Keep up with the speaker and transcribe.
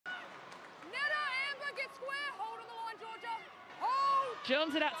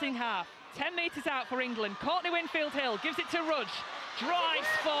Jones at acting half. 10 metres out for England. Courtney Winfield-Hill gives it to Rudge. Drives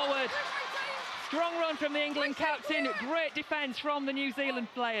forward. Strong run from the England captain. Great defence from the New Zealand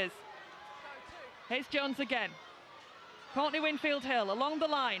players. Here's Jones again. Courtney Winfield-Hill along the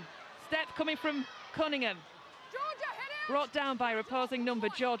line. Step coming from Cunningham. Brought down by her opposing number,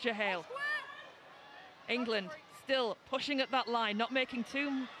 Georgia Hale. England still pushing at that line, not making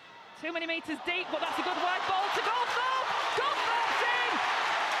too many metres deep, but that's a good wide ball to Goldthorpe. Goldthorpe's in!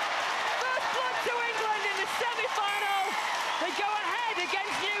 First blood to England in the semi-final. They go ahead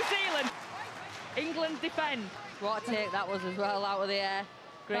against New Zealand. England defend. What a take that was as well, out of the air.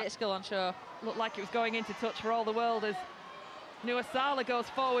 Great skill on show. Looked like it was going into touch for all the world as Nuasala goes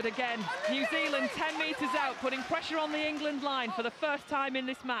forward again. New Zealand 10 metres out, putting pressure on the England line for the first time in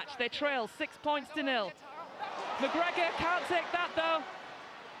this match. They trail 6 points to 0. McGregor can't take that though.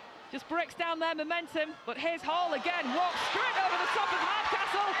 Just breaks down their momentum, but here's Hall again, walks straight over the top of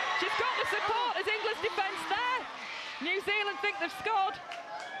Hardcastle. She's got the support as England's defence there. New Zealand think they've scored.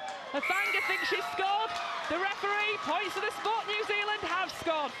 Hafanga thinks she's scored. The referee points to the spot. New Zealand have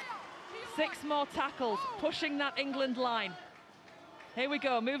scored. 6 more tackles, pushing that England line. Here we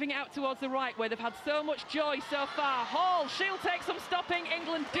go, moving out towards the right where they've had so much joy so far. Hall, she'll take some stopping.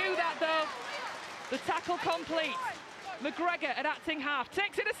 England do that though. The tackle complete. McGregor at acting half,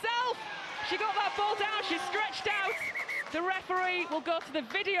 takes it herself. She got that ball down, she's stretched out. The referee will go to the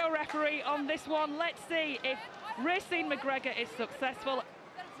video referee on this one. Let's see if Racine McGregor is successful.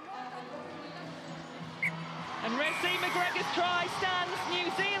 And Racine McGregor's try stands. New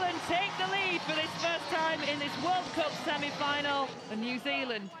Zealand take the lead for this first time in this World Cup semi-final. And New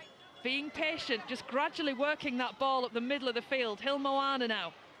Zealand being patient, just gradually working that ball up the middle of the field. Hilmoana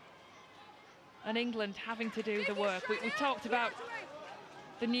now. And England having to do the work. We talked about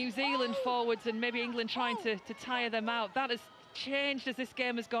the New Zealand forwards and maybe England trying to tire them out. That has changed as this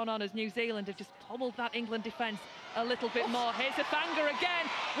game has gone on, as New Zealand have just pummeled that England defence a little bit more. Here's Hafanga again.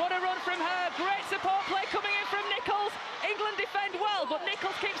 What a run from her. Great support play coming in from Nichols. England defend well, but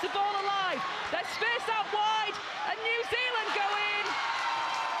Nichols keeps the ball alive. There's space out wide, and New Zealand go in.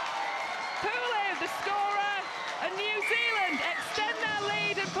 Poole, the scorer, and New Zealand extend their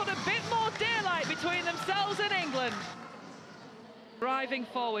lead and put a bit more daylight between themselves and England. Driving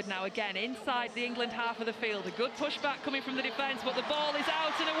forward now again inside the England half of the field. A good pushback coming from the defence, but the ball is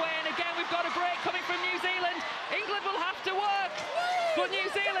out and away, and again we've got a break coming from New Zealand. England will have to work, but New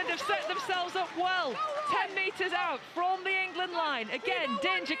Zealand have set themselves up well. 10 metres out from the England line. Again,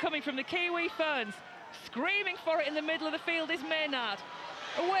 danger coming from the Kiwi Ferns. Screaming for it in the middle of the field is Maynard.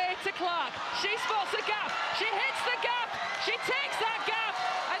 Away to Clark. She spots a gap. She hits the gap. She takes that gap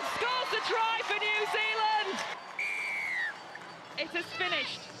and scores the try for New Zealand. It has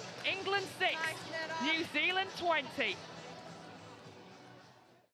finished. England 6, New Zealand 20.